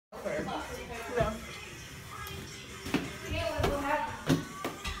No.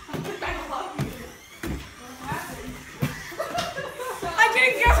 I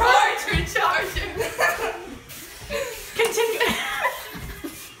didn't get charger. Continue.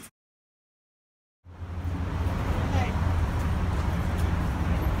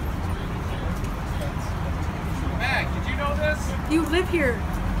 Mag, did you know this? You live here.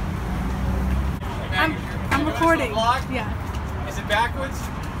 Mag, I'm recording. Yeah. Is it backwards?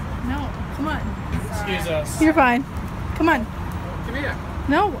 No, come on. Excuse us. You're fine. Come on. Come here.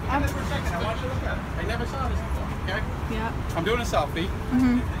 No. Come for a second. I want you to look at it. I never saw this before. Okay? Yeah. I'm doing a selfie.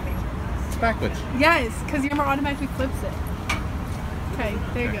 It's backwards. Yes, because your camera automatically flips it. Okay,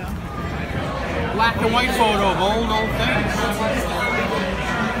 there you go. Black and white photo of old things.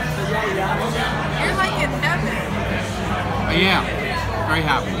 You're like in heaven. I am. Very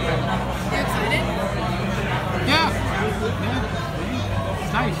happy. You excited? Yeah.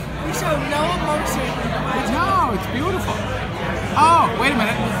 It's nice. You show no emotion. No, it's beautiful. Oh, wait a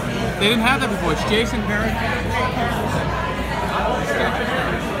minute. They didn't have that before. It's Jason Perry.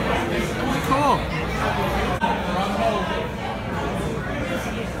 Cool.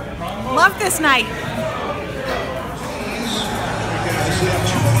 Love this night.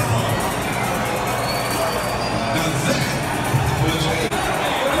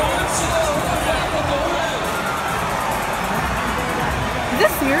 Is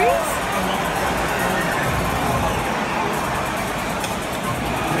this serious?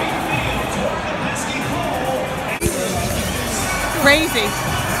 Crazy.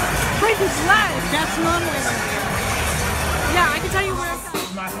 Crazy flag. That's non-way. Yeah, I can tell you where I'm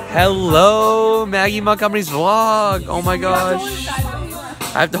from. Hello, Maggie Montgomery's vlog. Oh my gosh.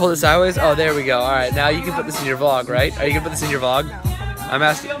 I have to hold it sideways? Oh, there we go. All right, now you can put this in your vlog, right? Are you gonna put this in your vlog? I'm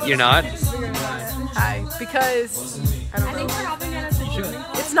asking, you're not? Hi, because I think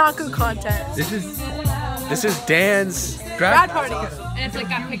it's not good content. This is Dan's Grad party. And it's like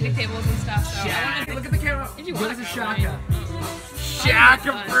got picnic tables and stuff. So Yeah. Look at the camera. What is a shaka?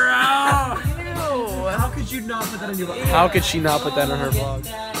 Shaka, bro! Ew. How could you not put that in your vlog? How could she not put that on her vlog?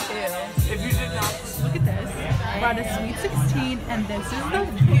 If you did not. Look at this. We're at a Sweet 16, and this is the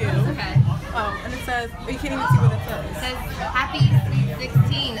view. Okay. Oh, and it says, oh, you can't even see what it It says. says Happy Sweet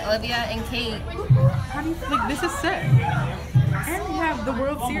 16, Olivia and Kate. How do you, like, this is sick. And we have the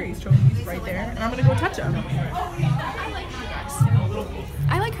World Series trophies right there, and I'm gonna go touch them.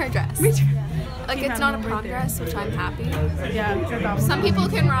 I like her dress. Me too. Like, it's not a prom dress, which I'm happy. Yeah, Some people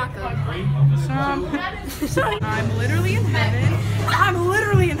can rock them. I'm literally in heaven. I'm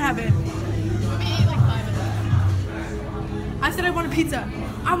literally in heaven. I said I want a pizza.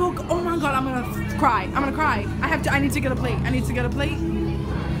 I will. Oh my god, I'm gonna cry. I'm gonna cry. I need to get a plate. I need to get a plate.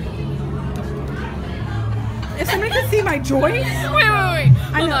 If somebody could see my joy. Wait.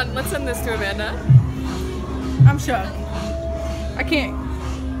 Hold on. Let's send this to Amanda. I'm shook. I can't.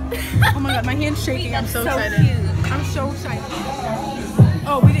 Oh my god, my hand's shaking. I'm so excited. Cute. I'm so excited.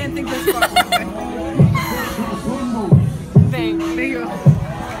 Oh, we didn't think this far. Okay. There you go.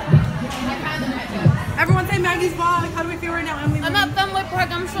 Everyone say Maggie's vlog. How do we feel right now? I'm at Fenway Park.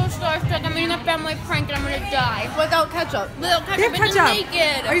 I'm so starstruck. I'm eating a family prank and I'm gonna die. Without ketchup. Without They have ketchup and ketchup.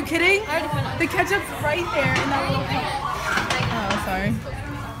 naked. Are you kidding? I already finished. The ketchup's right there in that little cup. Oh, sorry.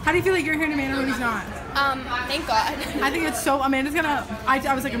 How do you feel like you're here in Amanda when he's not? Thank God. I think it's so. Amanda's gonna. I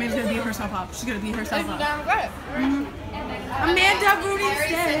was like, Amanda's gonna beat herself up. She's gonna beat herself up. I'm good. Amanda Rudy I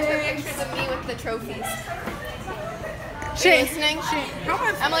already sent her Sticks. pictures of me with the trophies. Shane. Listening? How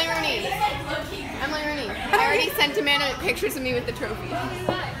much? Emily Rooney. I already sent Amanda pictures of me with the trophy.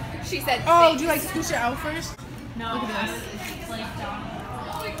 She said, Oh, thanks. do you like scooch it out first? No. Look at this.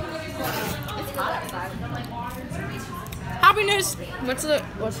 It's hot outside. Happiness. What's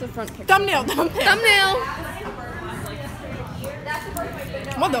the front picture? Thumbnail. Thumbnail.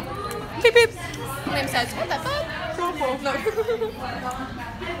 What the? Beep beep. Name says, what the fuck? No.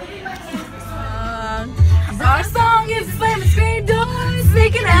 Our song is slamming screen doors,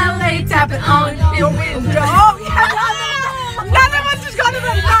 speaking LA, tapping on your window. Oh, yeah. Another one's just got to be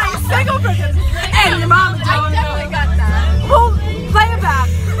nice. Single person. And your mama don't know. got that. We'll play it back.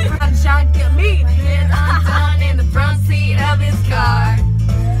 Sunshine, get me. Undone in the front seat of his car.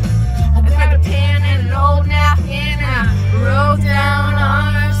 I grabbed a pen and an old napkin and I wrote down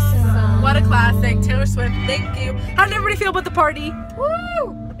our song. What a classic. Taylor Swift, thank you. How did everybody feel about the party?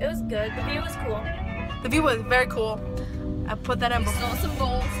 Woo! It was good. The view was cool. The view was very cool. I put that in before. Stole some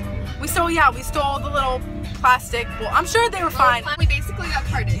bowls. We stole the little plastic. Well, I'm sure they were fine. We basically got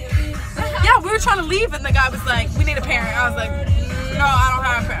carded. Yeah, we were trying to leave and the guy was like, we need a parent. I was like, no, I don't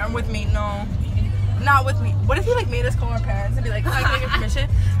have a parent with me. No, not with me. What if he like made us call our parents and be like, can I get your permission?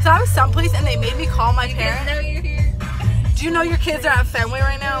 So I was someplace and they made me call my parents. Know you're here. Do you know your kids are at Fenway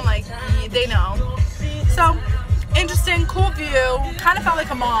right now? I'm like, they know. So, interesting, cool view. Kind of felt like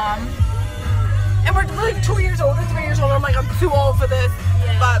a mom. And we're like 2 years older, 3 years older. I'm like, I'm too old for this.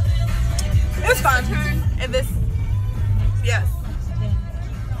 But it was fun. And this, yes.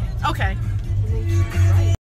 Okay.